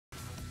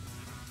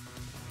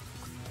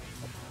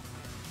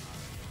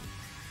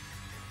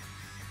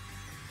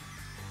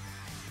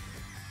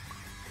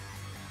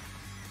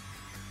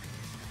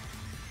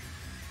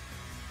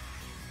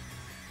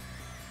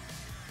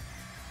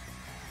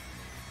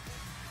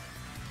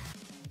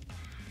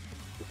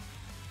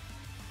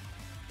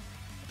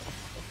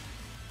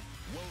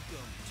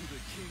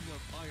King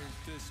of Iron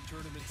Fist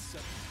Tournament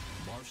 7,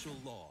 Martial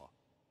Law.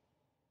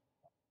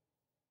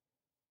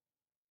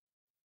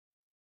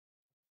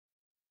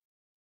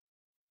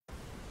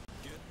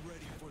 Get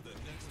ready for the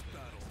next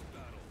battle.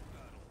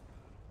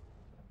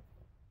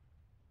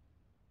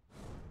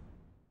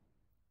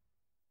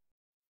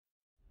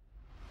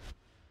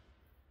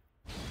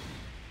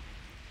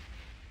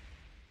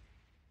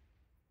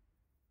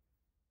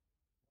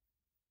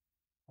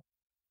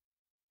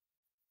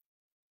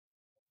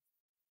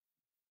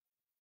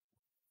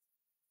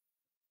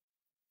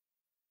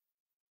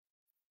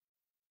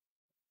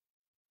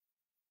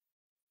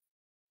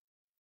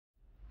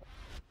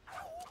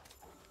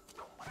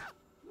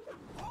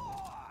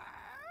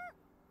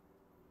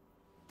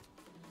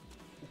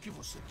 O que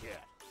você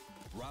quer?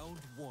 Round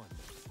 1.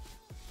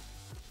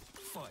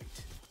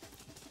 Fight.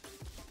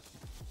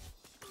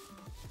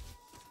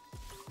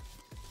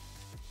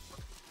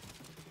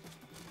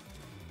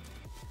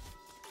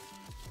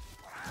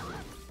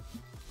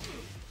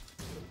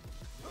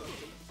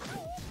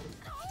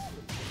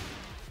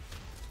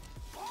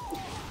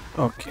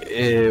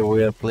 Okay,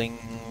 we are playing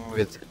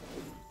with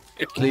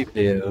Italy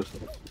players.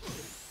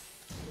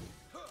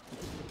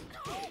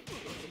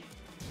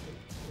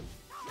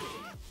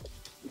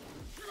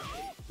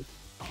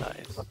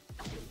 Nice.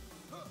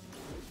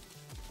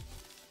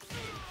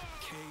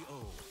 KO.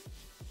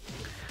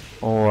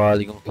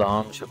 वालेकुम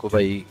सलाम शकु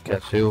भाई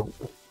कैसे हो?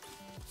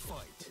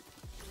 Fight.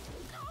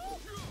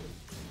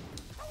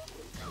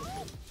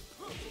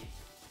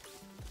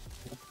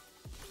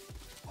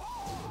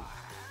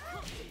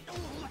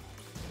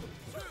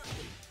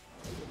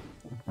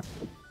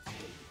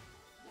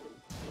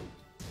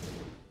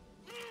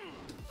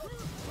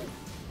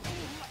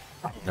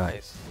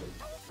 Nice.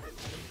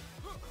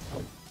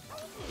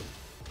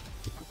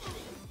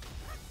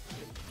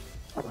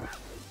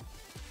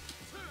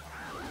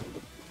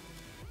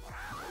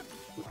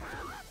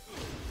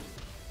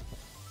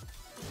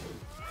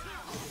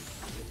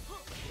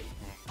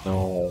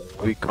 No,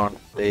 we can't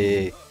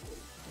play.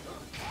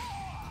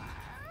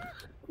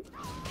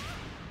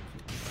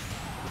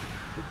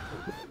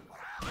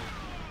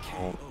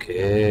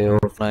 Okay,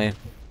 offline.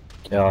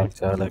 क्या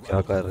चाल है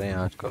क्या कर रहे हैं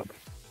आजकल?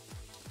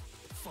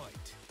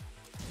 Fight.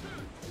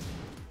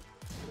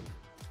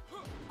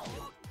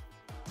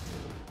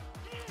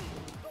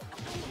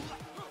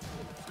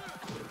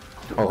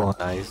 Oh,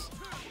 nice.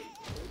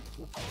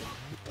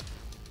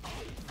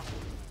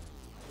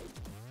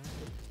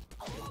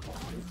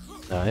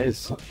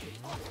 Nice. Oh.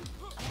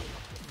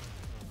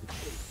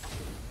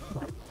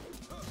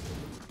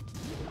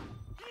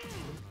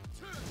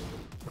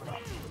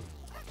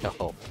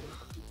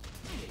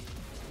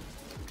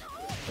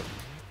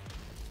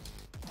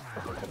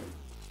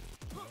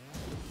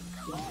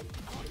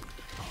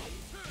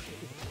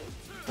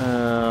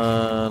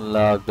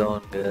 Lockdown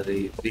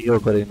करी रियो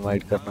पर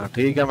इनवाइट करना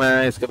ठीक है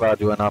मैं इसके बाद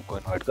जो है ना आपको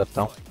इनवाइट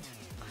करता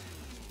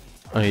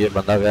हूँ ये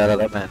बंदा कह रहा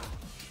था मैं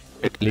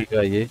इटली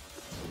का ये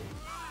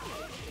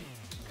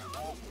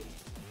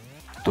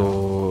तो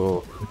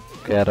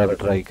कह रहा था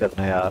ट्राई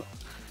करना यार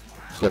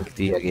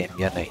चलती है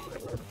गेम या नहीं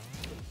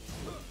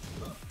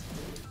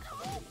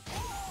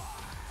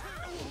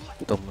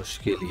तो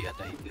मुश्किल ही है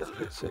नहीं चल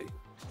रही सही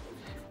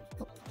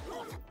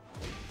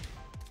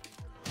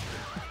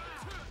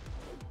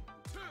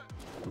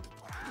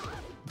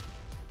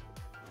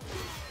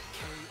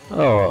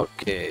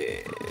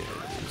Okay,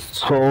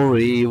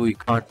 sorry, we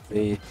can't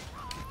play.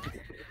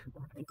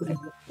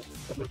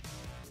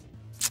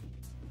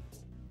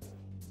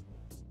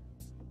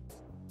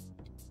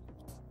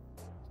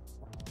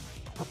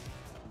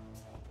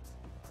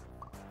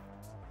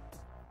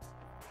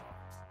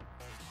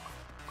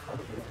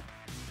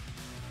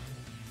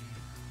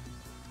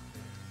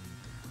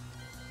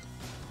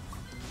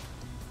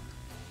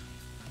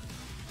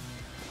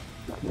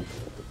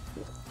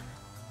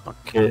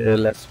 Okay,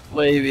 let's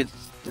play with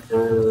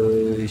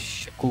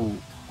Shaku.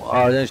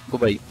 आ जाए Shaku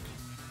भाई.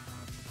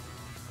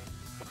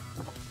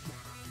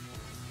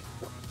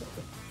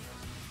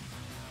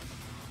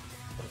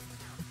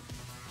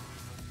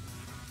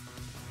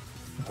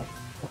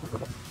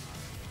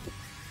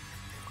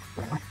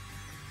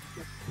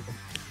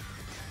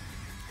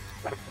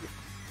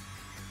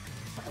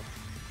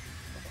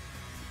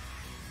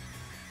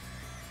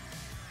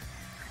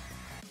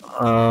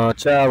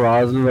 अच्छा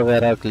आवाज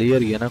वगैरह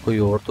क्लियर ही है ना कोई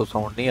और तो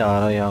साउंड नहीं आ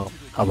रहा या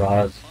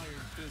आवाज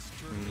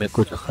में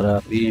कुछ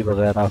खराबी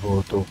वगैरह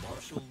हो तो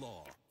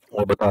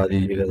वो बता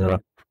दीजिएगा जरा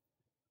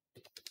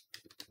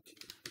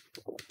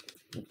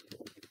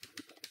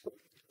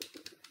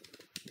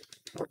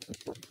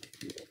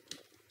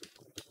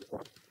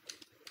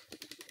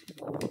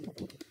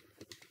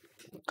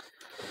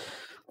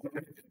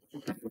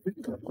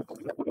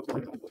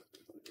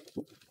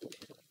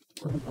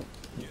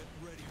Get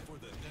ready for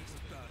the next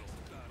battle.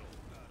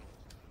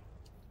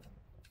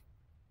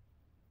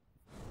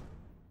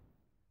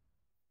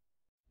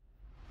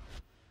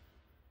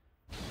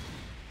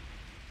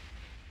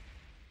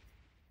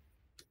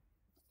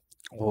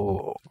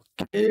 Oh,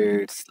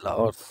 it's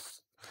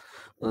lost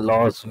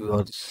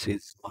viewers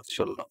is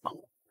mashallah.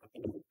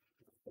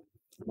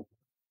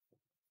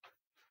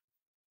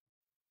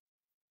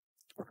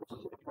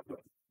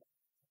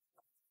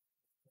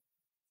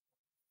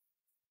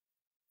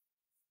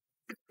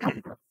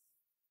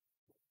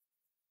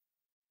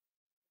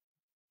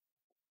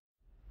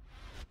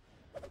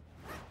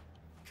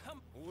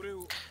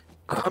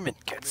 Come and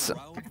get some.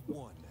 Round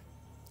one.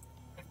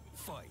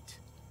 Fight.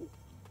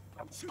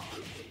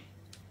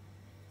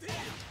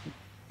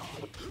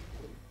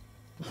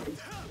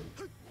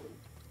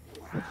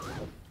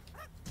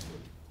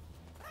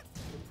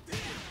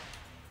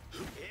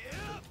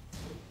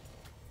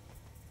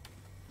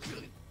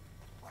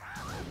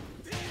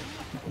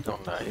 Oh,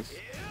 nice.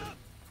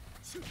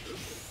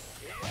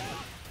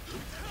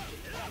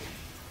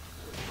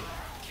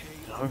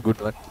 Oh,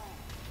 good one.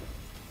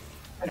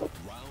 Round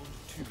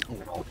two.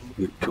 Oh,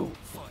 good too.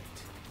 Fight.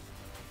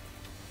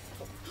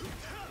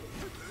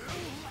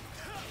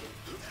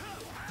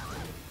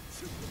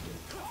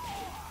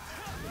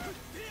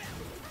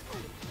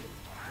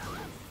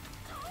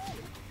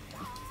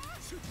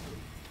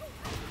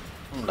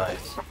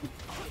 Nice.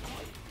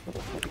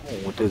 Oh,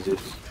 what is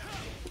this?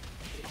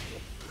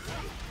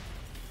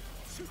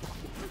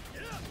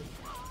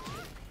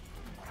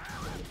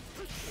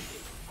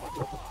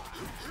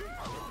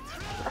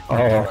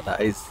 Oh,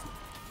 nice.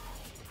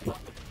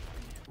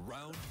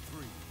 Round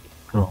three.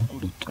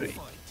 Round 3.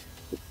 Fight.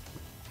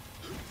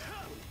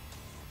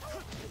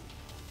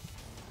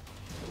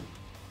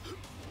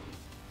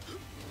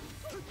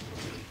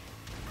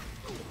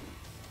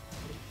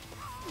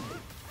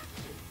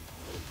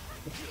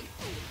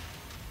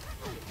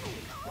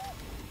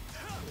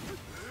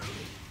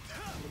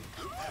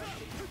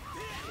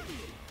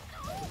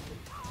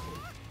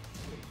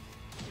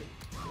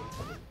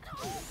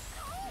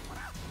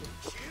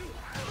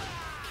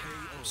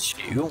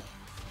 See you.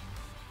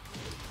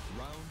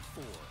 Round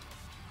four.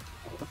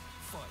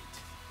 Fight.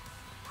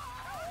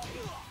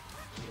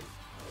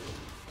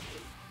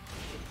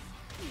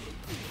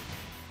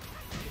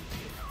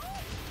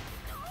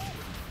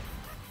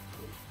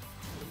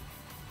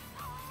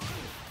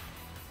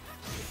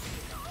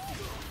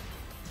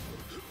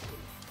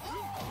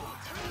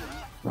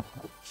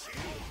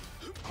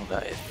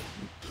 Nice.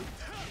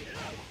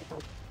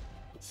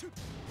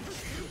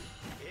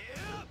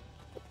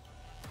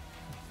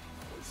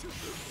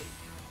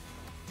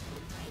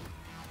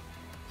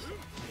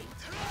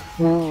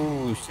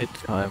 Oh shit,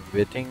 I'm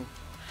waiting.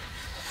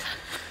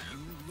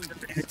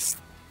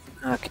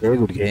 Okay,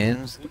 good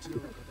games.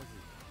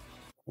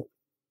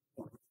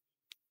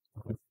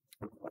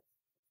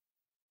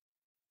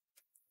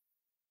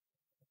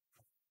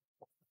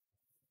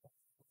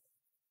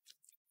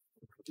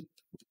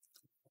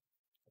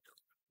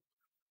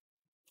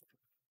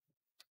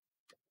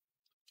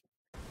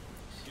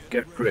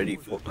 Get ready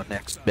for the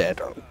next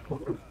battle.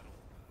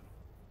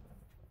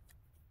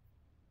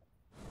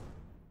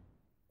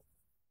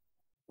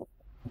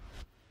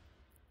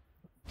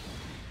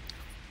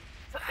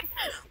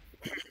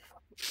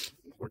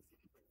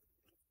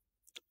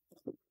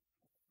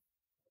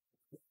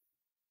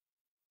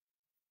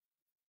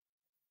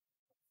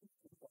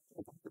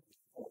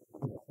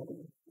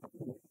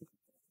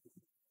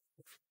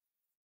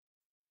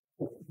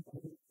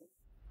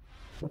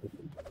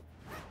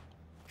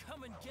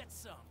 Come and get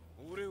some.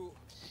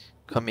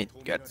 Come in,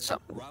 get some.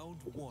 Round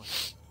one.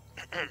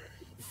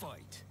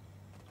 Fight.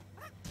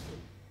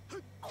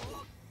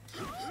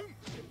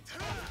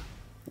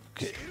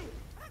 Okay.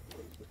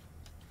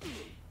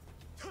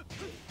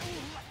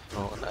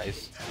 Oh,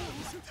 nice.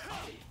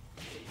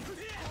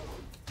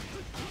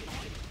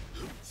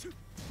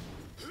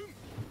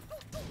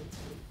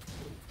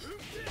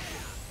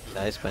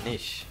 Nice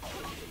punish.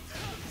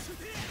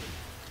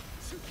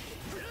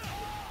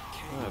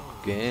 Oh,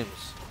 good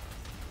games.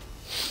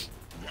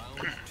 Round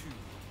two.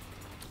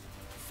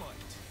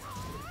 Fight.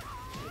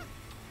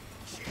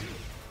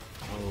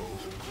 Oh,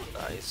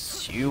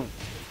 nice. You.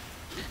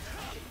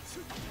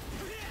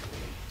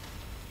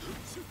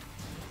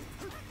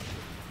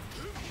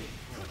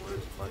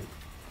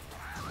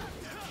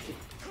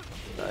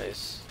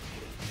 Nice.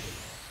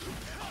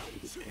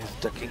 He's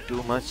ducking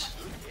too much.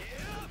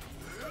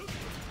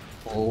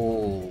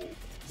 Oh,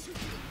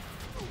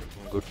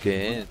 good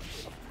games.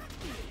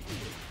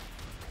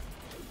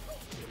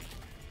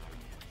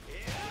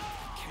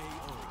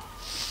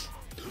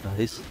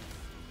 Nice.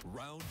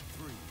 Round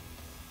three.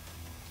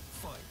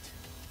 Fight.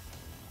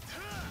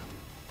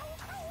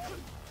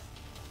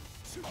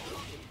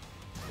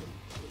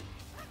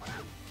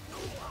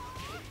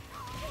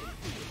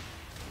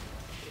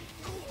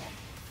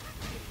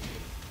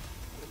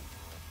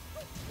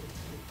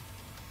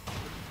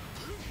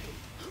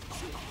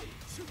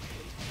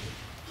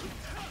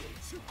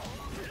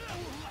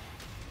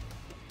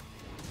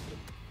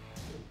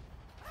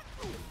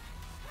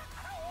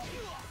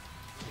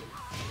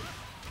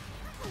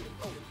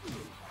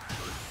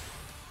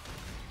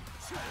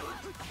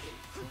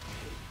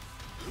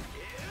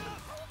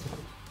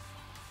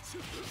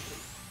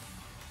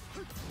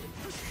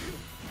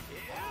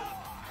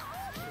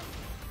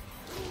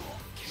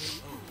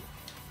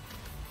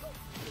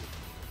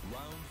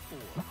 Round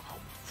four.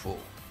 Full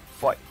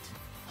fight.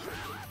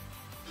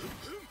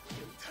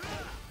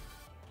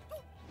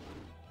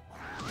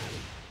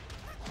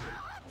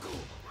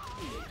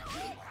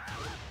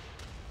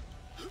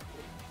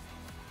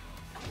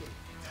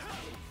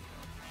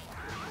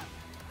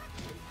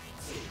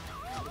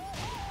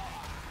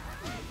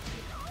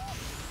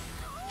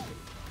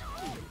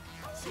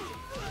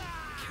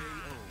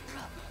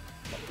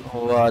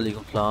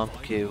 वालेकुम सलाम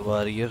के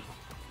warrior.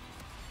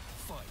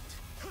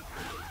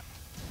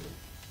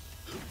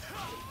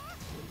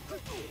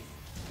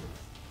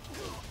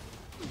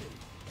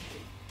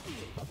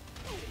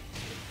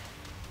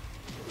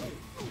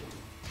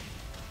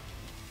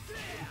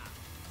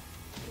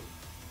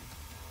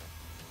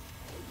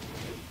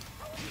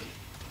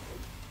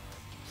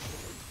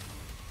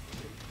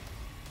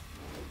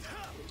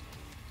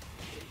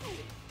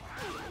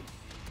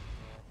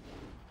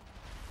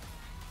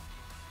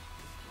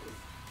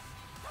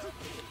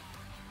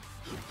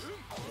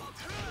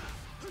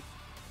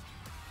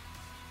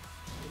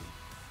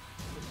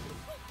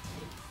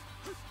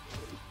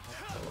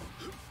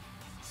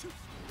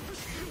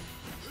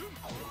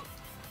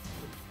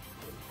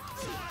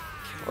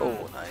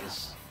 Oh nice.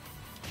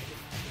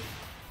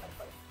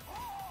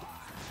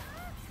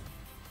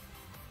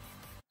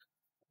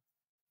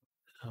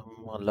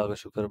 अल्लाह का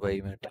शुक्र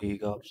भाई, मैं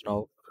ठीक। आप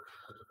सुनाओ।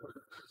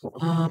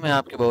 हाँ, मैं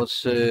आपके बहुत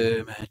से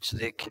मैच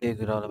देखे,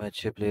 गुजरावाला में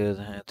अच्छे प्लेयर्स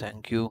हैं।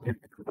 Thank you.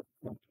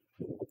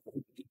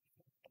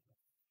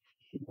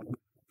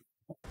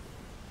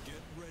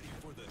 Get ready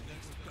for the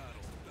next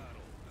battle.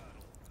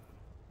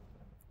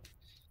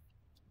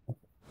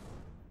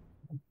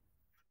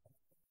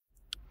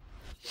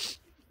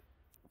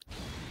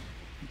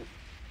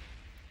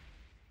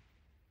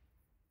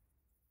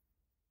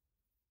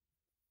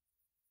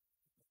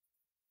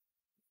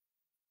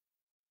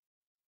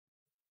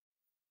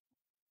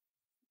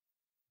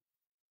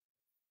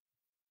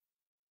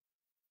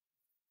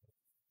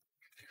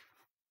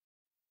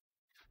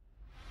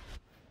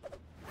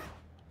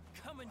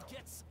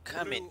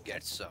 Come and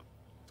get some.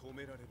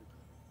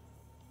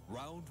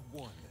 Round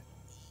 1.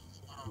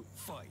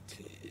 Fight.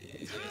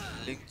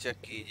 Link check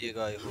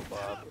कीजिएगा, आई होप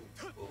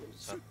आपको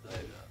पसंद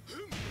आएगा।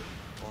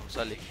 कौन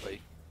सा लिंक भाई?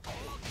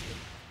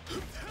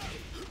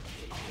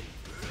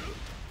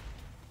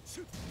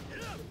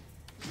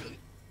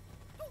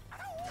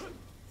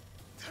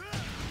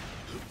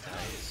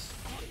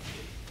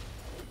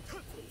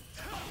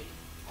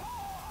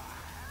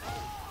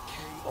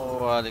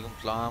 वालेकुम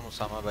सलाम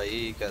उसामा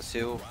भाई, कैसे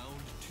हो?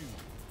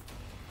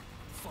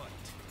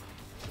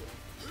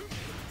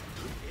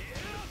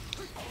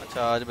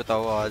 अच्छा आज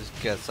बताओ, आज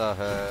कैसा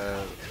है?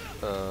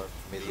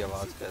 मेरी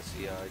आवाज़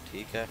कैसी है?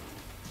 ठीक है।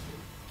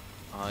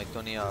 हाँ, एक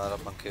तो नहीं आ रहा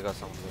पंखे का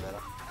साउंड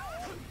वगैरह।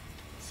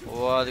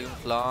 वालेकुम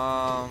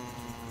सलाम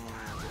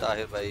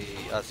ताहिर भाई,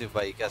 आसिफ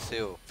भाई, कैसे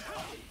हो?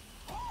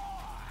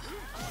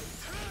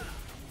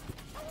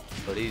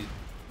 बड़ी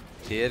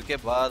देर के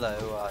बाद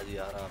आए हो आज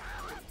यार आप।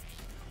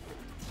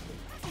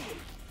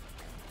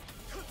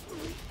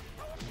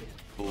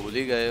 भूल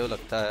ही गए हो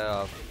लगता है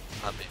आप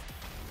हमें।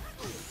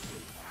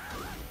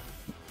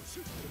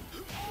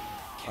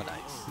 Oh,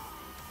 nice.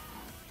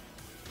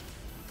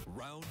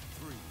 Round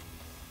 3.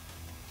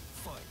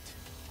 Fight.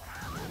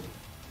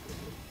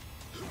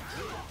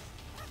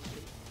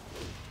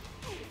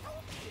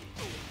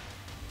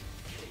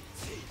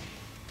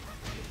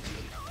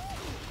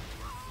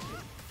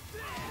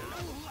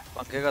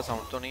 पंखे का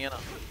साउंड तो नहीं है ना?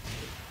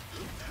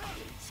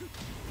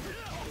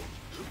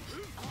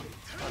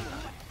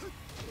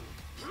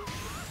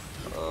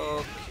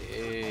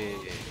 Okay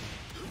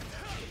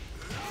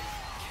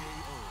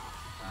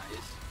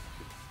nice.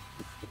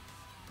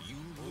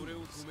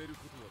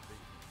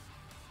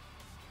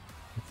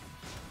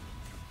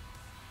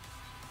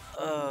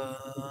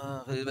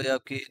 फिर भाई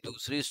आपकी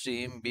दूसरी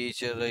स्ट्रीम भी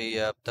चल रही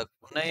है अब तक?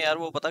 नहीं यार,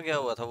 वो पता क्या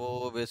हुआ था,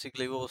 वो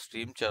बेसिकली वो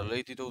स्ट्रीम चल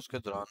रही थी तो उसके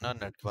दौरान ना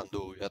नेट बंद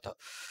हो गया था।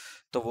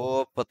 तो वो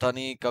पता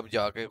नहीं कब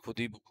जाके खुद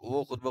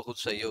ब खुद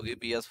सही होगी।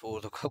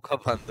 PS4 तो कब का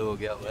बंद हो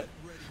गया हुआ है।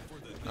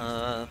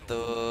 तो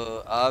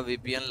आप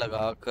VPN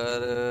लगाकर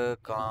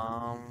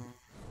काम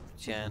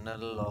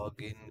चैनल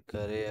लॉगिन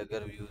करे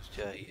अगर व्यूज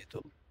चाहिए तो।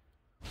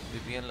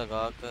 VPN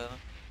लगाकर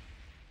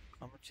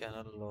हम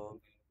चैनल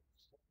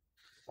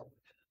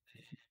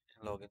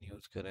लॉगिन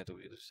यूज करें तो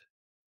व्यूज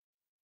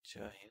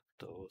चाहिए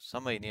तो।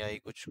 समझ नहीं आई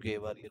कुछ के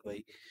बार ये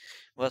भाई।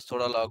 बस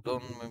थोड़ा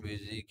लॉकडाउन में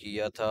बिजी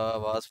किया था।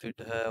 आवाज़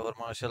फिट है और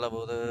माशाल्लाह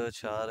बहुत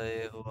अच्छा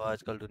रहे हो।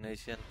 आजकल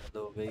डोनेशन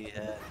हो गई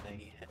है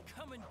नहीं है?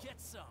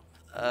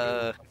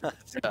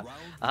 अच्छा,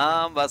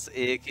 हाँ बस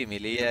एक ही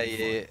मिली है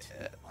ये।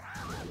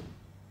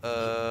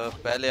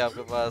 पहले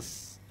आपके पास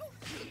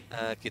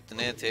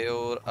कितने थे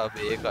और अब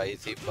एक आई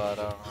थी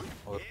 12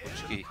 और कुछ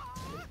की।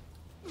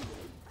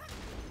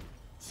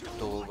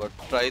 तो बट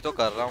ट्राई तो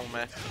कर रहा हूँ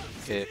मैं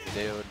कि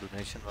मिले और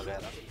डोनेशन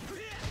वगैरह।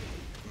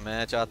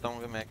 मैं चाहता हूँ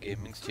कि मैं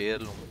गेमिंग चेयर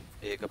लूँ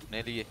एक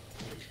अपने लिए,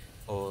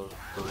 और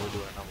तो वो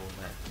जो है ना वो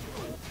मैं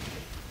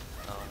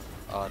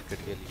आर्केड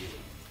के लिए।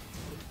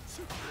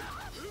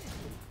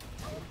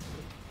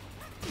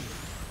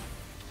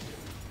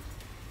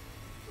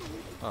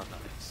 हाँ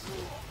नाइस।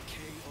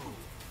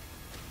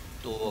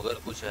 तो अगर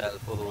कुछ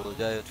हेल्प हो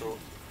जाए तो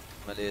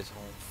मैं ले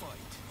सकूँ।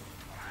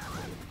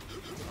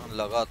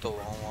 लगा तो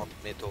हूँ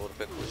अपने तौर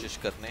पे कोशिश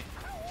करने,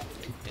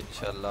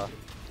 इंशाल्लाह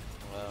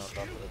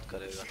अल्लाह मदद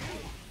करेगा।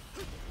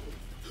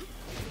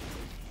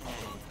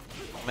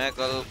 मैं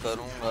कल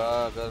करूँगा,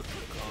 अगर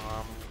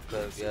काम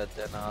कर गया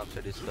देन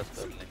आपसे डिस्कस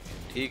कर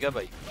लेंगे। ठीक है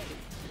भाई।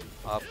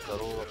 आप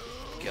करो अब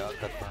क्या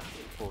करना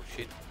है। Oh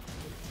shit.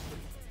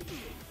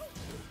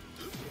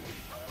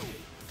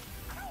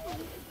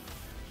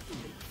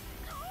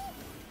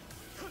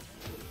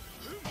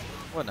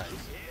 वो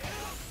नाइस।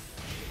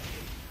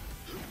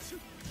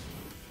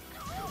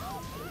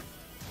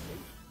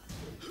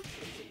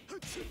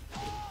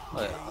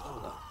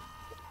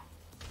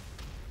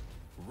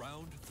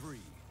 Round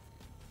 3.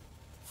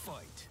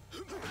 Fight.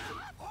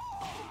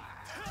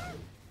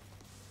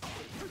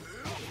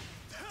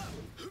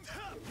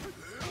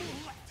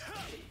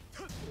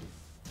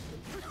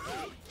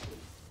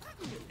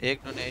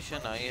 एक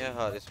डोनेशन आई है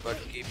हारिस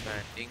भट्ट की,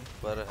 पेंडिंग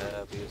पर है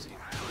अभी उसी।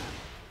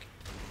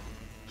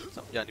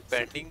 समझा नहीं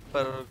पेंडिंग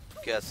पर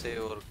कैसे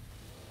और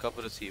कब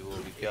रिसीव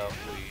होगी, क्या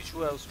कोई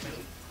इशू है उसमें?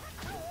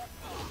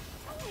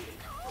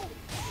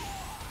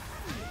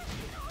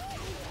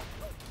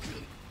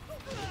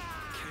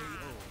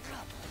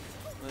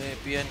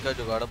 एपीएन का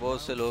जुगाड़,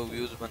 बहुत से लोग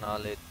व्यूज बना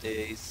लेते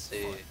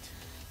इससे।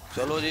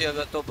 चलो जी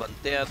अगर तो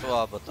बनते हैं तो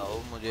आप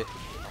बताओ मुझे,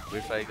 हम भी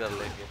ट्राई कर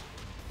लेंगे।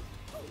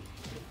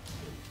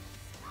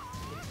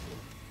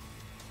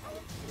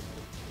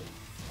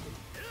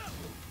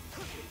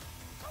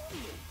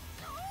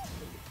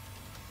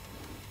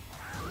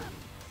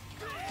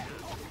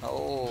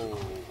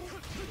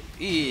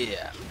 ओह ये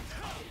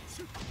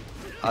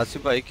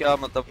आसिफ भाई क्या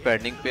मतलब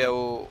पेंडिंग पे है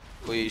वो,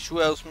 कोई इशू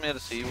है उसमें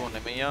रिसीव होने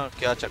में, या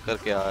क्या चक्कर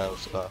क्या है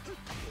उसका,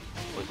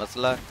 कोई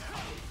मसला है?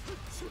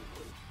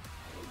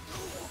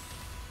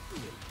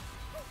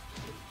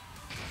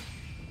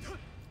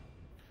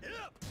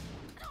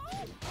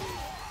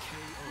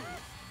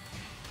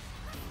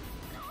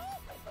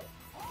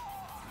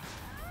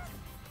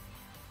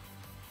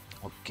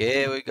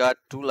 Okay, we got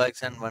 2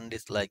 likes and 1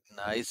 dislike.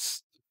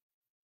 Nice.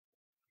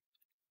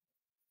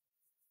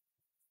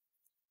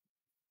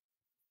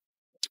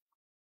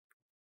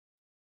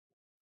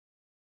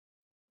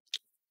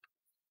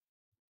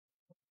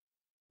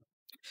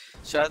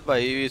 शायद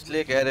भाई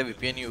इसलिए कह रहे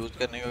वीपीएन यूज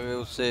करने के,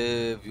 उससे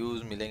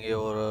व्यूज मिलेंगे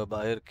और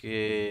बाहर के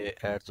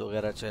एड्स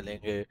वगैरह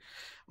चलेंगे,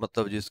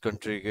 मतलब जिस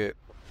कंट्री के।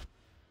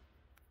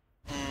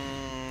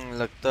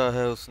 लगता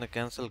है उसने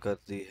कैंसिल कर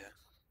दी है।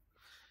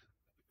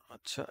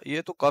 अच्छा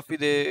ये तो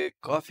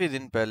काफी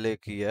दिन पहले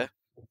की है,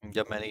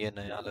 जब मैंने ये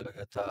नया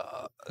लगाया था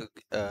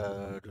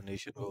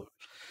डोनेशन को।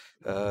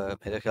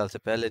 मेरे ख्याल से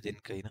पहले दिन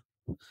का ही ना,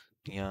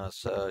 या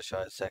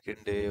शायद सेकंड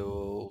डे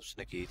वो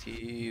उसने की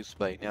थी। उस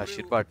भाई ने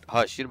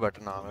आशिर भट्ट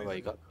नाम है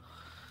भाई का,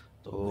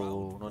 तो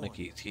Round उन्होंने 1.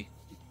 की थी।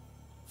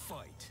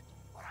 Fight.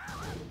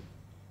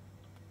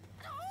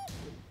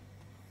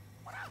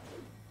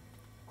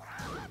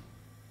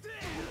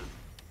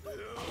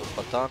 तो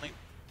पता नहीं,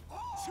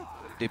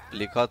 टिप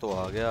लिखा तो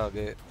आ गया,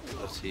 आगे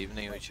रिसीव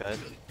नहीं हुई, शायद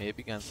मे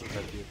भी कैंसिल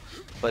कर दी हो।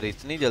 पर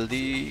इतनी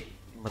जल्दी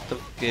मतलब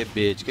के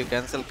भेज के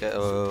कैंसिल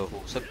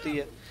हो सकती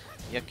है,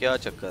 या क्या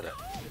चक्कर है?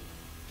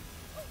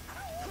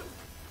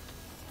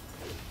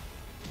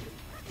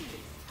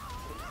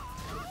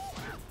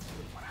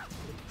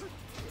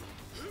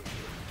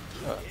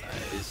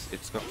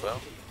 It's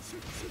confirmed.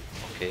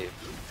 Okay.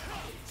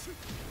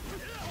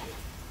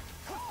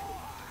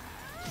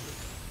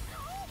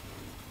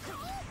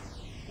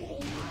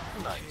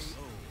 Nice.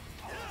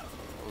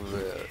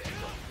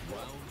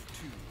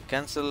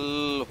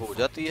 Cancel हो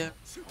जाती है।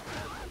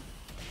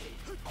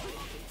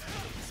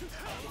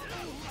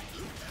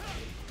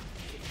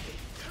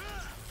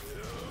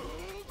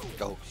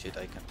 Oh shit,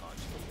 I cannot.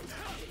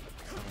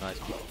 Nice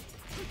blow.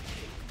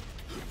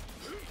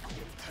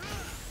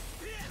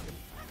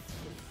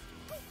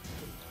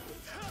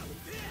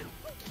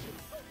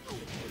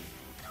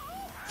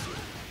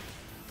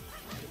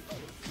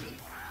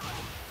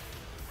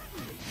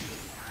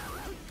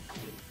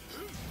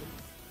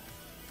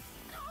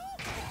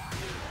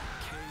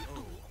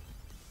 KO.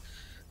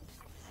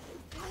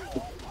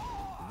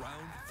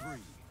 Round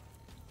 3.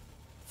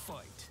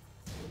 Fight.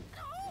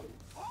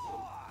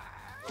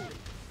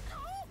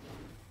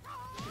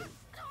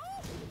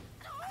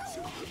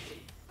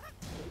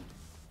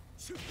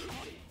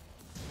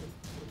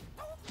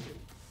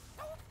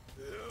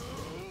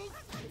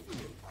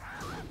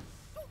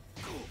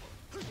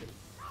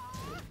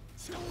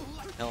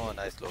 Oh,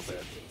 nice low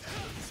bad.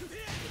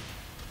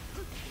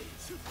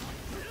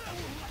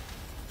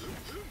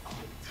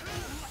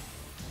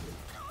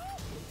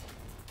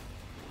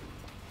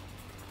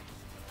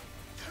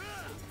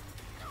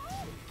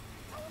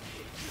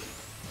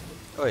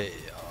 Oh yeah.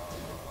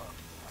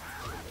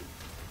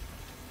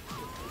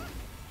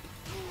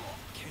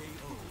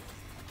 KO.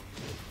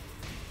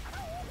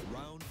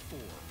 Round 4.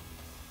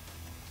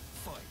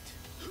 Fight.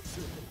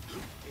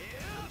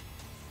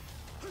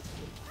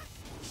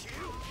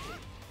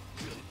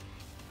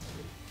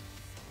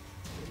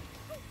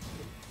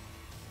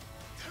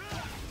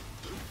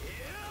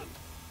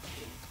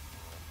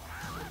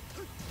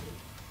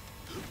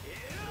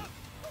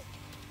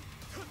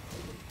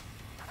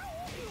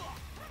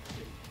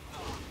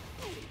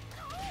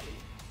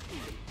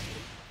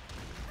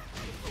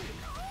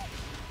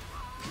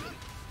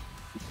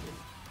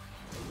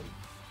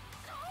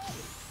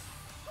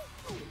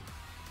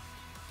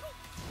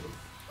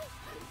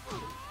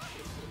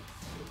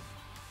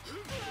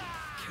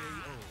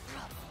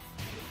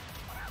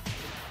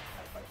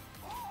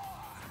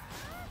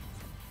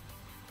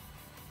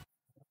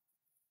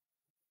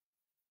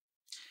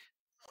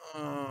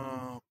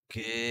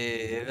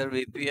 Okay, अगर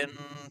वीपीएन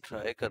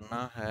ट्राई करना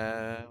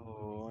है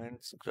वो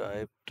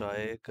इंस्क्राइब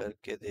ट्राई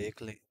करके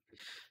देख लें,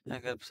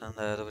 अगर पसंद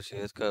आया तो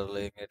शेयर कर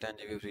लेंगे। 10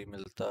 GB फ्री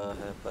मिलता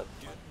है पर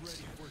Get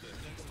ready for the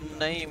next month. battle.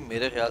 नहीं,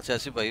 मेरे ख्याल से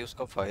ऐसे भाई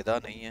उसका फ़ायदा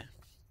नहीं है।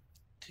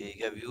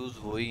 ठीक है, व्यूज़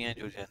वही हैं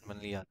जो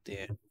जेन्युइनली आते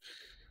हैं।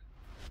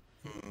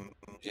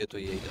 मुझे तो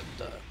यही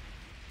लगता है।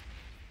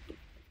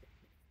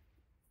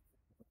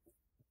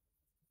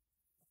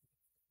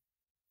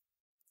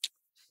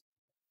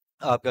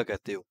 आप क्या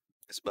कहते हो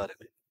इस बारे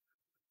में?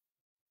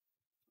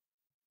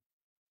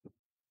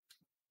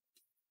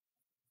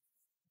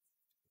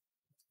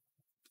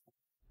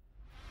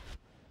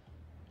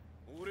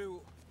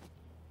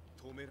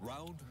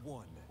 Round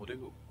one. अरे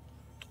वो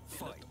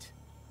Fight.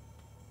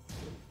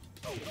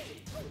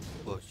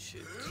 Oh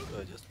shit,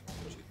 I just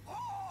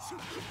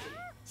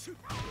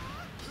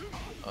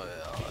ओह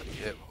यार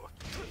ये बहुत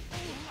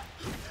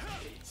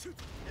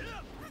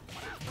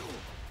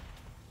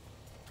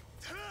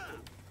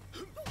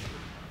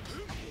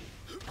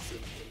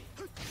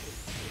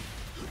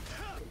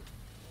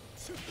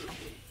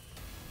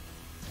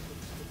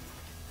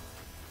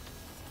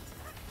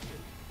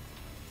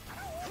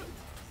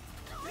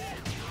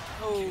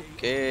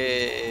ओके,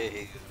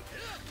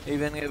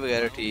 इवन के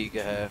वगैरह ठीक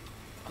है।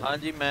 हाँ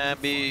जी, मैं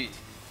भी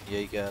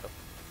यही कह रहा हूँ।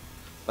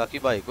 बाकी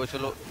भाई को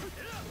चलो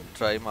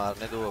ट्राई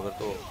मारने दो, अगर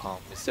तो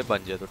काम इससे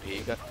बन जाए तो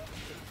ठीक है,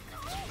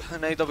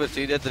 नहीं तो फिर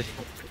सीधे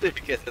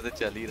तरीके से तो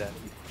चल ही रहा है।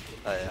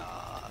 अरे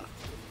यार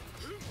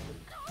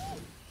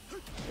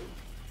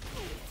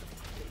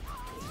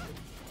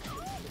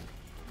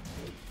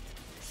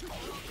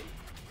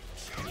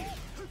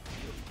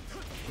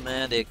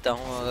मैं देखता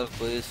हूँ अगर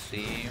कोई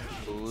स्ट्रीम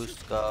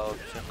बूस्ट का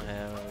ऑप्शन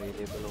है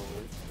अवेलेबल हो।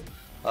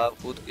 आप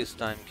खुद किस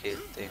टाइम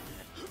खेलते हैं?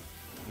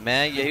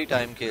 मैं यही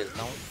टाइम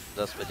खेलता हूँ,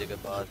 10 बजे के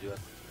बाद जो है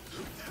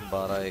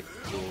 12 1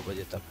 2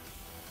 बजे तक।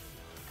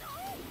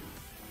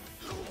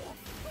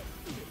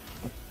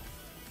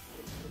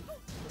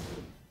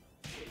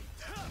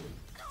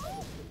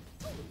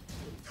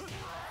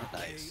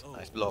 Nice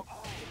nice block.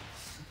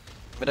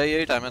 मेरा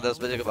यही टाइम है 10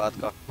 बजे के बाद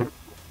का।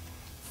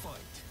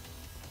 Fight.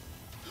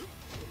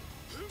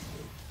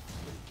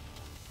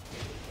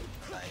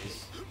 नाइस।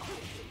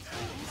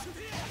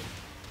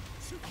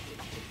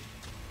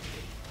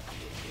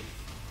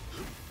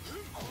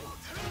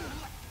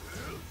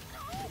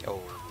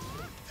 ओह,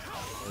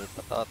 मुझे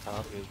पता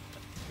था फिर।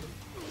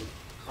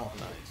 Oh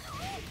nice,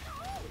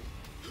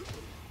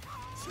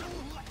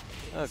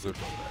 good.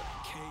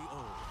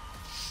 KO.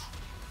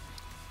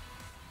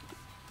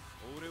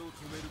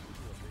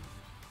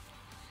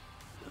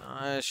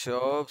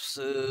 Shops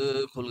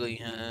खुल गई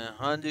हैं।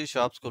 हाँ जी,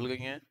 शॉप्स खुल गई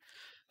हैं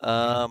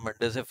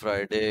मंडे से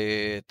फ्राइडे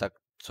तक,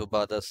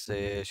 सुबह 10 से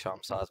शाम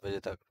 7 बजे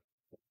तक।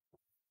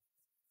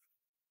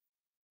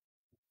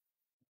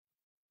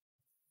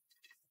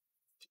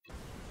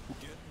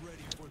 Get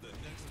ready for the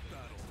next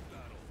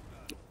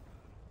battle.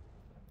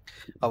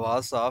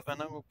 आवाज़ साफ है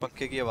ना? वो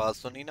पंखे की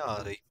आवाज़ तो नहीं ना आ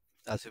रही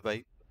ऐसे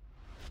भाई?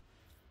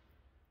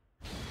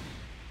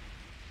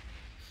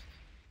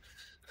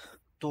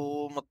 तो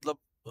मतलब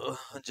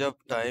जब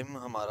टाइम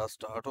हमारा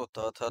स्टार्ट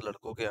होता था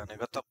लड़कों के आने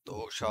का, तब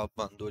तो शॉप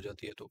बंद हो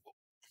जाती है, तो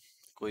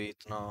कोई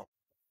इतना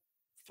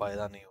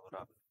फायदा नहीं हो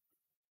रहा।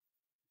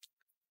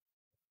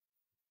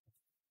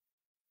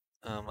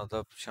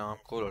 मतलब शाम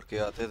को लड़के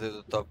आते थे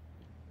तो तब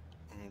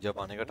जब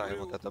आने का टाइम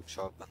होता है तब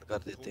शॉप बंद कर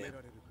देते हैं।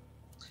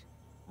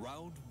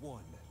 Round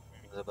one.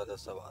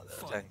 जबरदस्त आवाज़ है,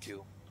 thank Fight. You.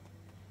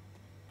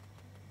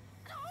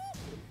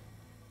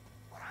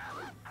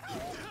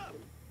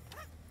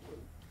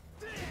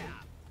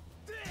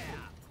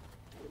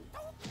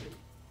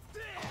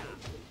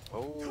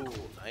 Oh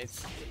nice.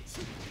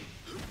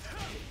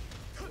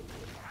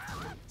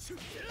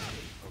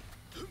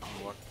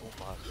 One two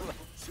मार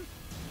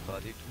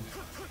बाजी टू।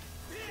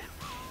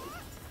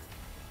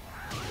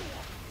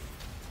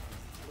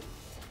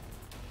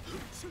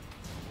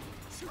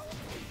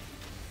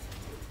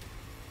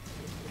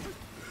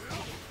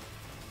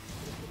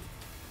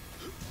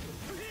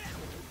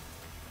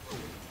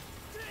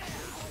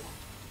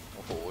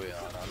 ओह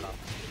यार आला।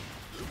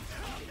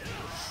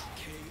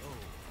 KO.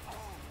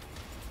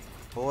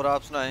 और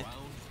आप सुनाएं?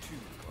 Round two.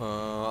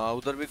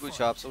 उधर भी कुछ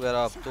शॉप्स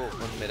वगैरह अब तो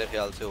मेरे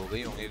ख्याल से हो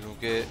गई होंगी,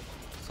 क्योंकि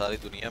सारी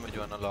दुनिया में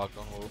जो है ना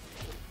लॉकडाउन हो,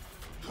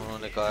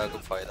 उन्होंने कहा है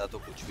कोई फ़ायदा तो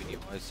कुछ भी नहीं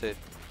हुआ इससे,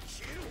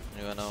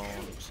 जो है ना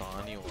वो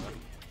नुकसान ही हुआ।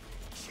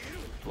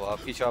 तो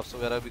आपकी शॉप्स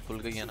वगैरह भी खुल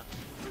गई है ना?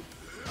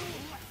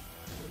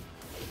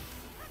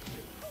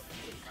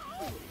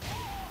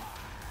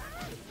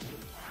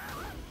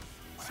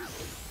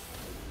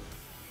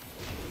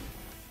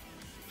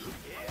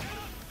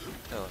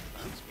 Oh,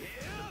 that's good.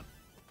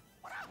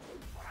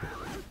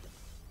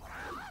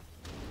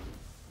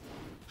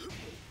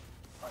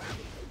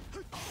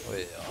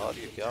 ओए यार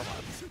ये क्या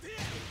मार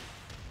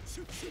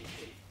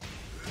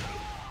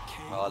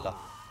आला।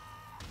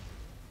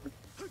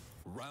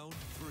 Round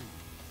three.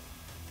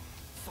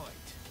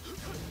 Fight.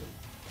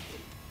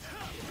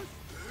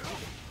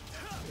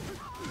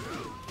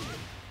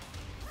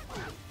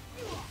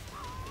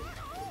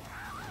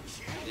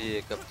 ये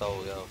एक हफ्ता हो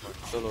गया।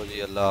 चलो जी,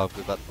 अल्लाह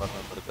आपके कारोबार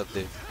में बरकत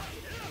दे।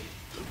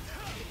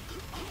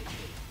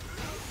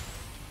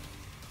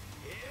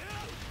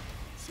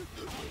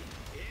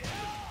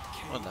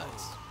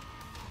 नाइस।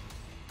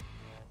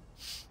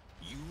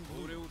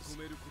 俺を止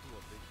めること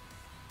はで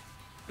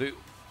きる。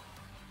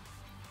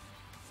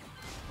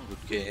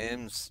 good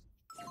games.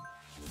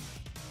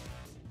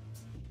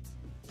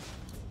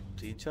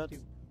 3-4 ही।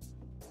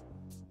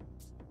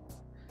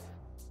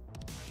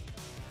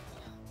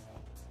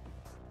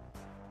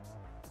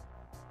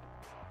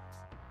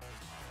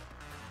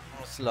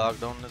 इस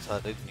लॉकडाउन ने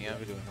सारी दुनिया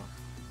की जो है ना।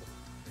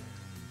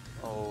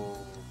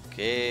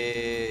 ओके,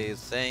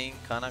 सही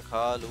खाना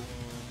खा लूं।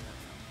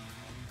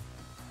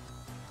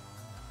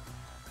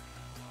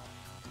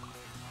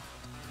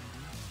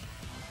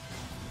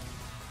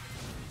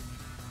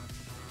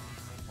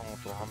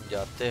 तो हम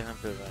जाते हैं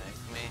फिर रैंक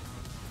में,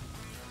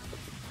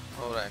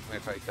 और रैंक में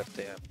ट्राई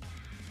करते हैं।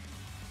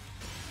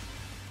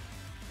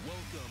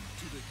 Welcome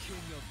to the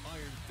King of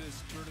Iron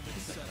Fist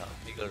tournament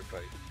setup. Eagle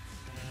try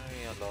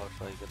या लॉ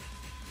ट्राई कर,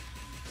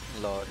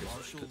 लॉ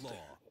Martial करते law.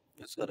 हैं।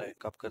 इसका रैंक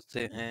अप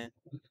करते हैं।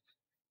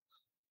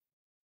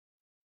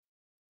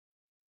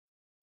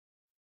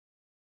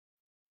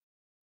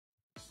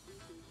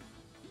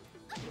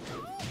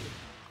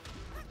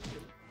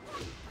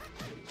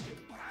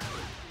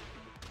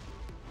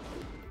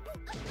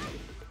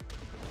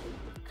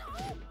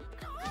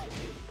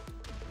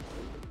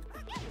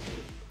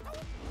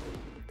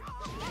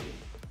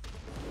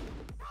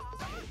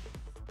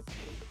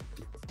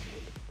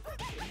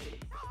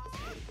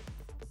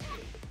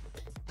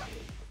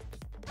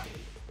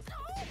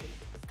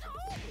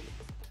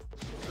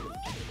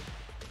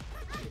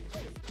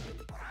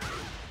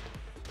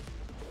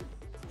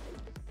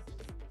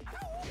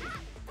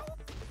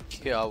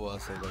 क्या हुआ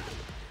सही?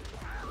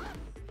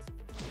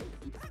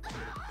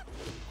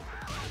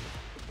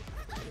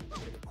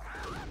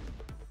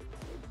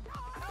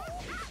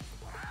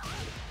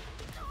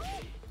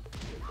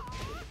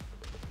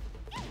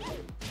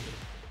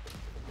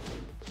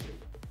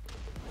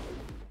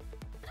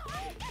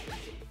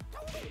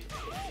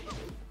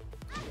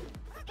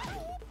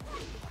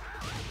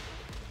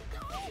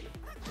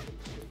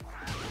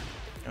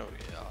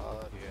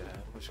 यार ये है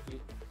मुश्किल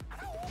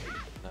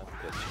ना,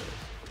 भी अच्छा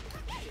है।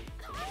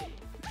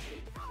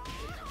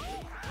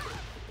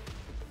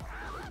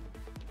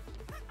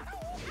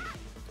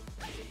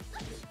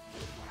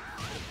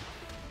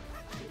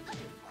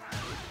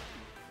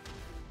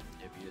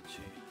 ये भी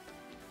अच्छी।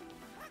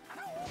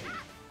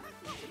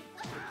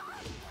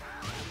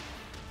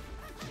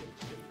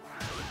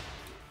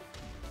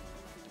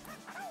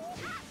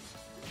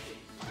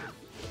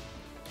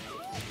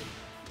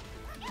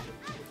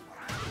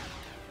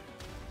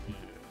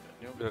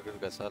 न्यू कैरेक्टर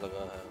कैसा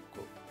लगा है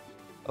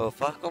आपको?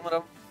 फाह को मेरा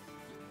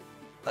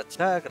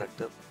अच्छा है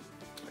कैरेक्टर,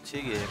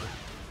 अच्छी गेम।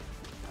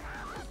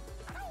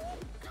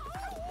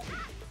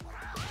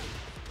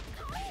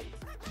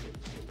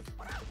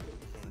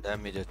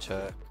 डैमेज अच्छा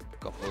है,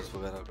 कम्बोस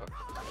वगैरह का।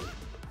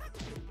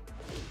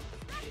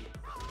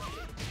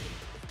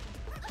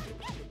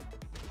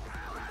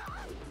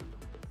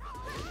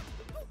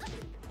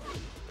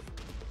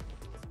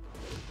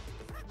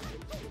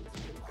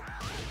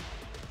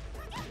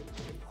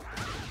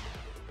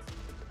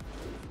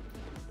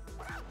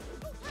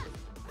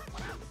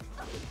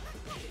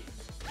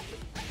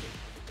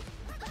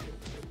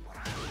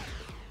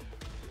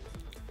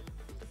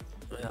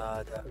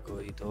 आजा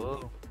कोई तो।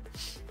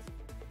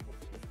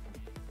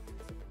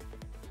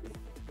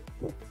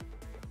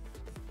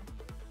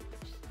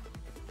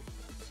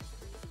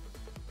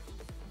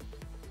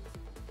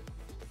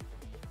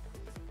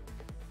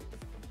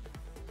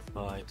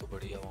 हाँ ये तो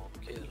बढ़िया वो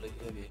खेल रही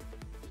है अभी।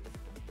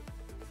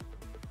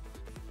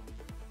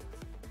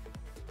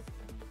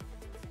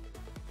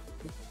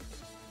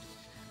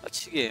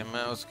 अच्छी गेम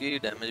है, उसकी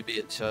डैमेज भी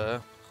अच्छा है,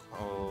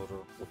 और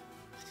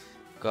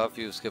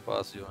काफी उसके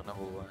पास जो है ना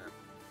वो है,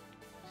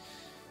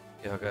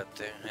 क्या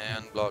कहते हैं,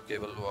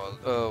 अनब्लॉकेबल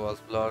वॉल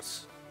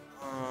ब्लास्ट।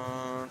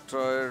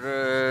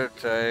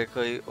 ट्राई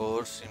कोई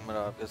और स्ट्रीमर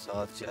आपके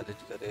साथ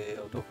चैलेंज करे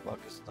आउट ऑफ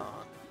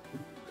पाकिस्तान।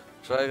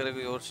 ट्राई करे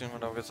कोई और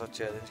स्ट्रीमर आपके साथ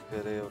चैलेंज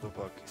करे आउट ऑफ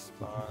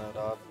पाकिस्तान, और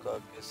आपका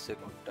किससे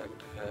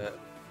कांटेक्ट है?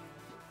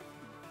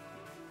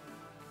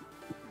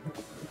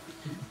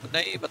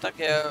 नहीं पता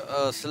क्या,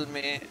 असल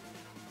में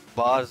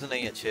बार्स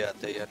नहीं अच्छे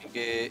आते, यानी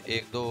कि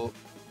एक दो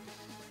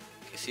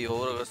किसी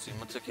और अगर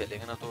स्ट्रीमर से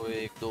खेलेंगे ना तो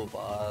एक दो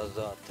बार्स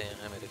आते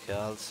हैं मेरे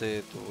ख्याल से,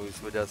 तो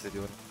इस वजह से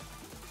जो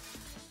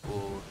वो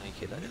नहीं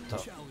खेला जाता।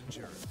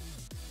 Challenger.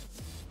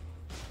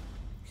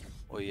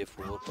 और ये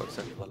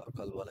 4% वाला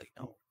कल वाला ही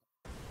ना हो।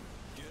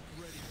 Get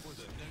ready for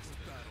the next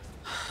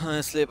battle. हाँ,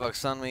 इसलिए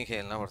पाकिस्तान में ही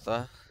खेलना पड़ता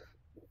है।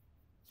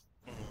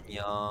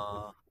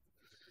 यहाँ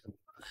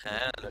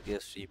हैं लगे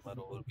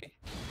स्ट्रीमर और भी।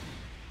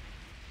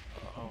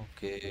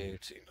 Okay,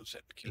 it's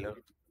innocent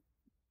killer.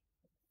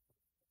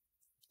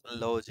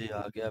 लो जी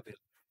आ गया फिर।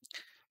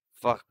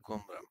 फक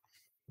कुमरम।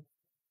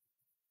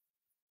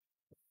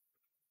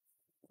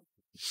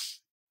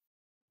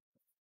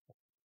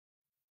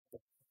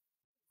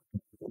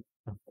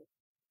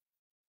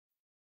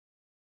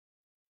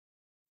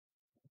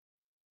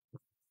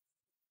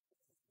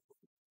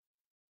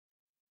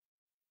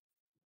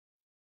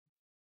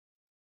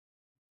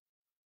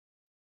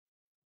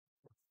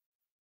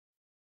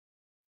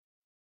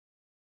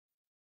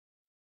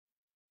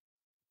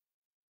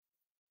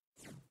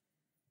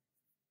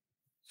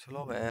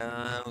 चलो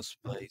मैं उस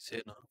भाई से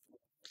ना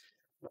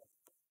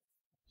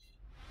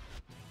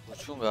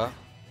पूछूंगा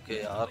कि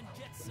यार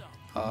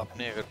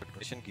आपने अगर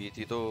कंडीशन की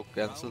थी तो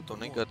कैंसिल तो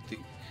नहीं करती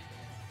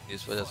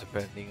जिस वजह से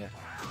पेंडिंग है,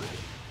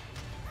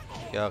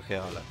 क्या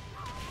ख्याल है?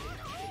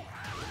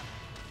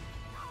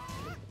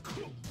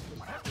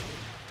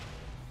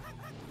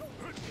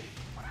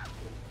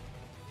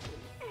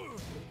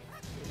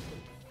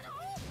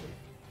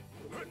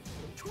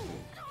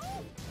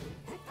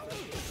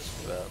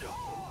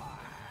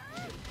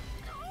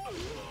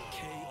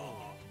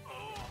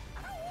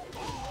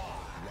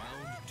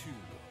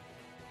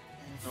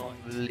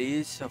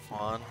 Only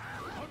Safan.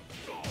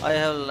 I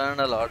have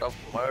learned a lot of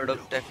murder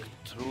tech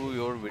through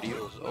your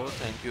videos. Oh,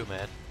 thank you,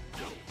 man.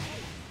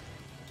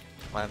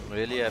 I'm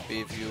really happy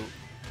if you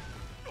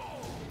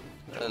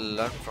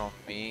learn from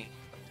me.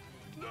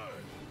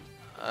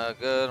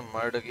 अगर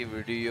मर्ड की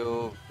वीडियो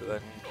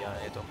बन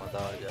जाए तो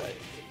मज़ा आ जाए।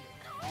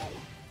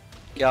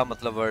 क्या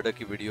मतलब मर्ड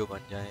की वीडियो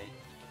बन जाए?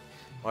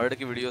 मर्ड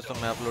की वीडियोस तो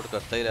मैं अपलोड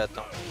करता ही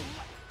रहता हूँ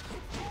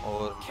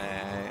और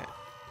मैं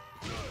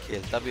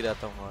खेलता भी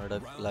रहता हूँ मर्ड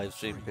लाइव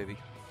स्ट्रीम पे भी।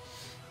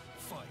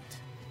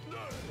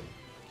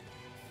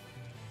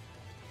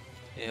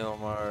 ये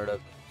mud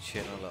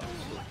channel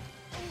also.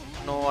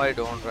 No, I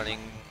don't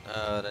running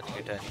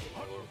it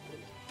anymore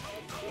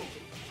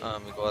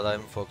because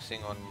I'm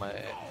focusing on my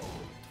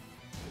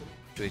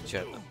Twitch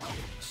channel.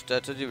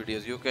 Strategy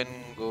videos, you can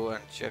go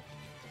and check.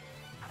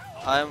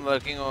 I'm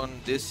working on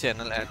this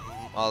channel and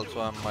also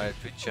on my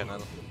Twitch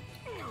channel.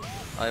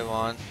 I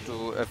want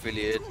to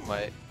affiliate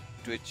my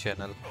Twitch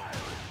channel.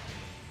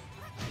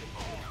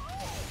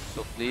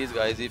 So please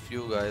guys, if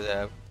you guys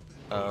have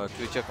a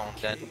Twitch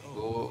account, then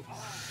go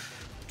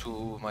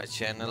to my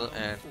channel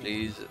and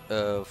please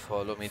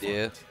follow me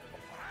there.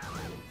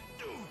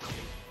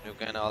 You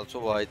can also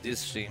watch this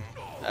stream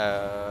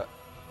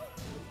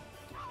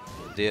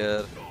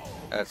there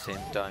at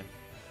same time.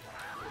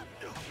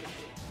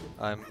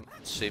 I'm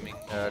streaming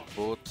at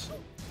both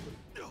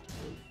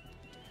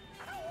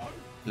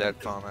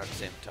platform at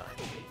same time.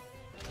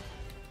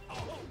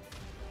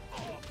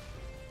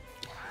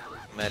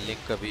 मैं link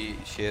कभी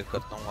share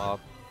करता हूँ, आप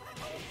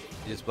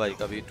जिस भाई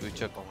का भी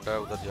Twitch account है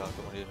उधर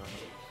जाकर मुझे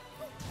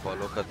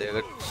फॉलो कर दे।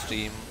 अगर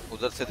स्ट्रीम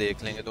उधर से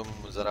देख लेंगे तो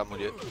ज़रा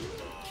मुझे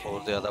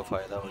और ज़्यादा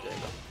फ़ायदा हो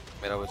जाएगा।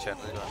 मेरा वो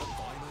चैनल जो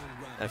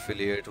है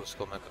एफिलिएट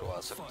उसको मैं करवा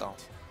सकता हूँ।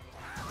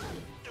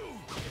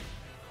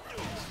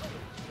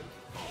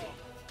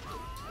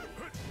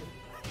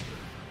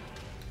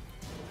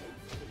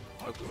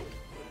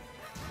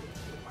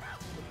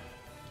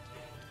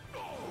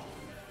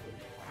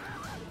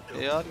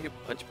 यार ये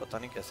पंच पता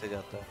नहीं कैसे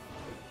जाता है।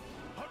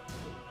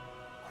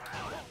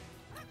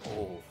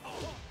 ओह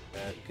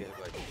बैठ गया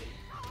भाई।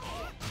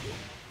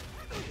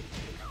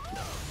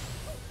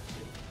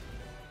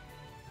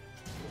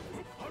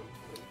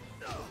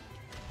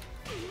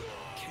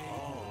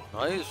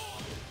 Nice.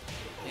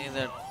 In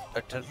that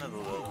eternal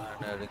ruler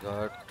and I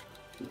got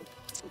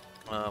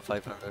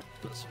 500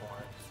 plus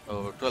points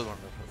or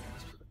 1200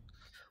 points.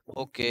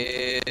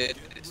 Okay,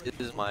 this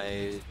is my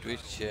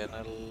Twitch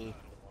channel.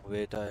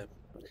 Wait, I'm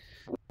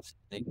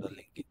sending the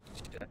link in the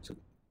chat.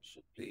 So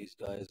please,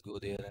 guys, go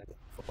there and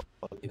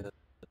follow me.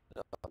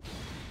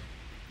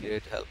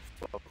 Great help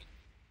from me.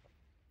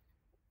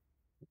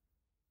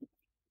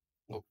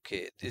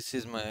 Okay, this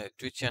is my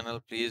Twitch channel.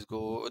 Please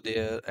go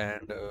there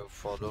and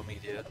follow me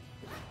there.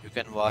 You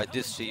can watch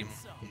this stream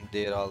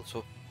there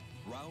also.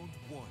 Round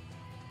one.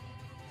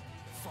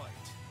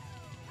 Fight.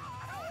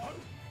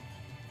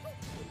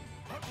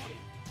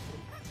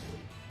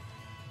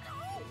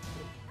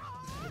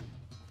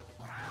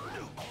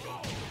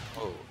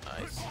 Oh,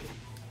 nice.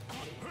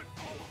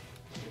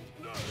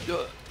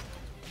 Good.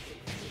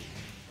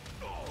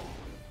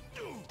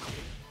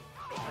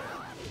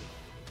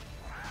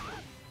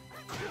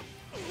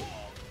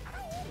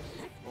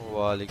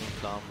 Walaikum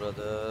salam,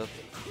 brother.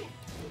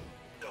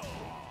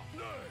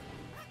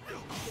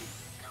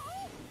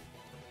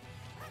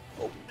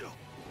 Oh.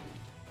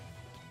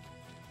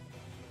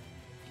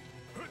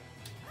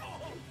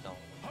 No.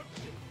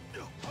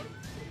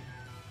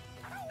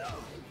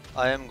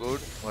 I am good.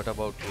 What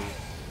about you?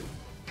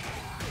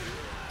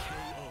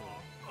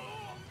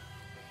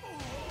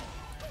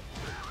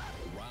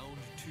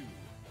 Round two.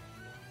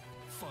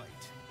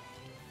 Fight.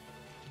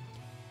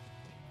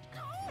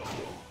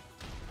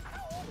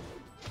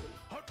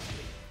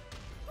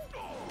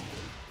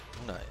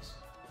 Nice.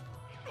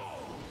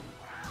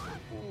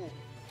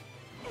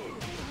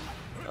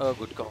 A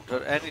good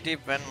counter. Any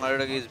tip when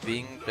Murdoch is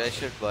being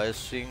pressured by a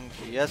string?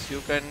 Yes,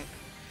 you can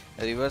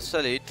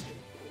reversal it,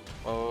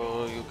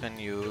 or you can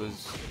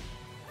use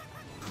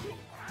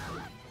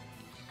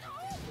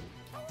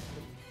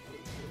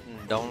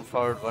down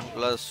forward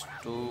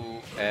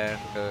 1+2 and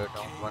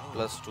down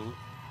 1+2.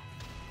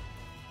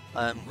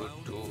 I am good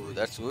too.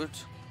 That's good.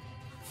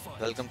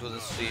 Welcome to the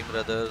stream,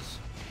 brothers.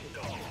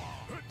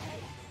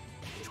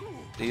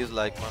 Please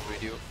like my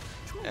video,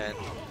 and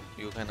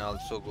you can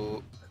also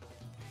go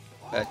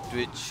at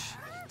Twitch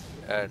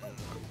and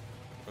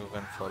you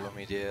can follow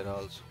me there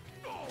also.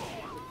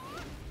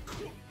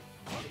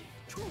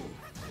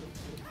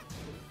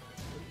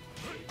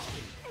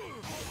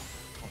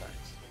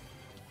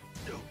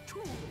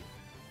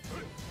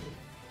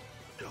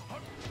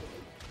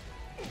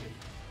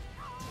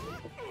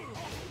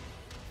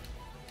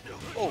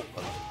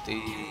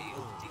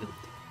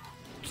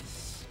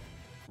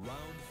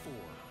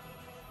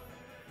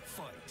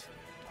 Fight.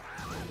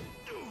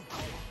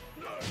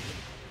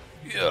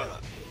 Yeah.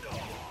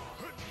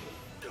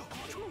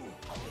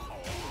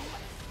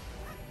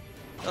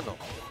 Oh no.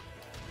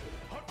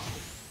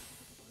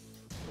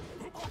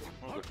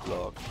 Good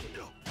block.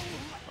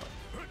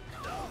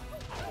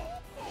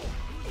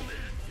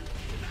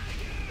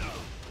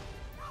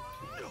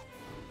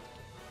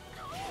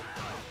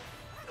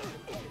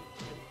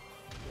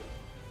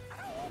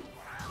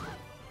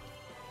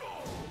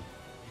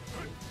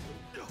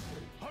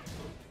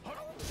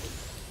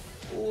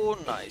 Oh,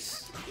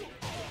 nice.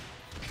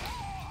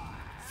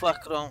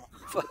 Fuck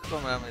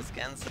from him is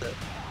cancer.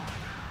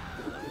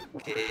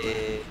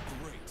 Okay.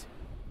 Great.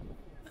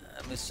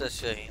 Mr.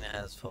 Shaheen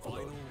has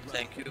followed.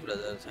 Thank you,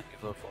 brother. Thank you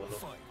for following.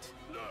 Fight.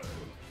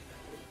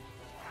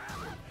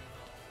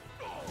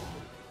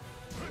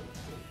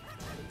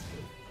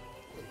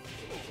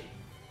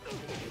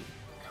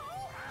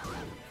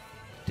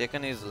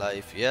 Tekken is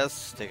life.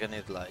 Yes, Tekken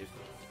is life.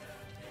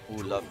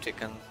 Who love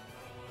Tekken,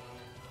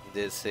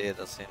 they say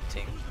the same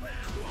thing.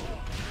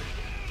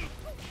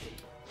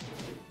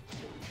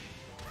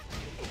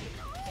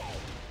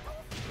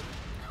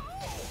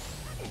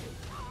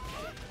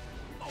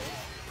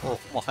 Oh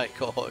my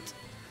god.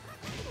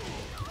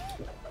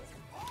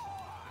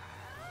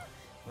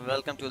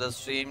 Welcome to the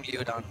stream,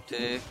 Leo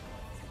Dante.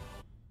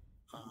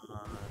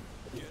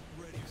 Get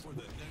ready for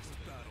the next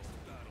battle.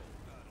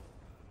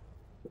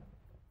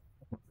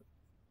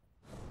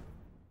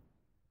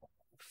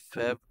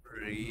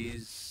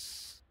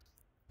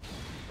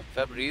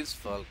 Fabrice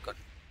Falcon.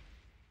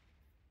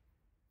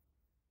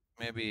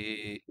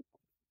 Maybe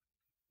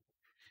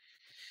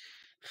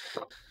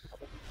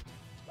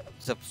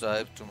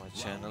subscribe to my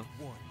channel. Round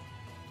one.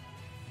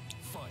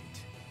 Fight.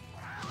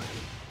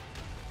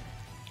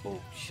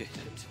 Oh shit.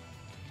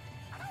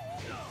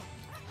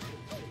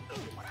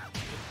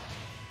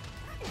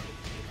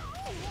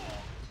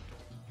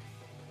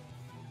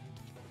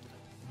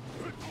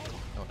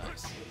 Oh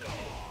nice.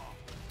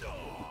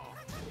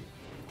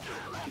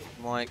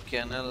 My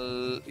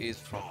channel is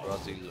from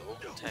Brazil. Oh,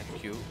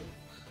 thank you.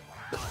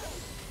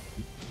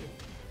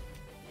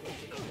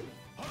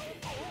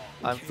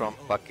 I'm from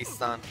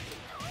Pakistan.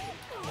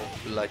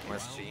 Hope you like my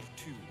stream.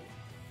 Two.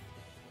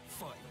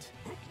 Fight.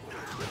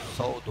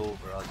 South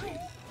Brazil.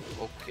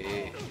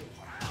 Okay.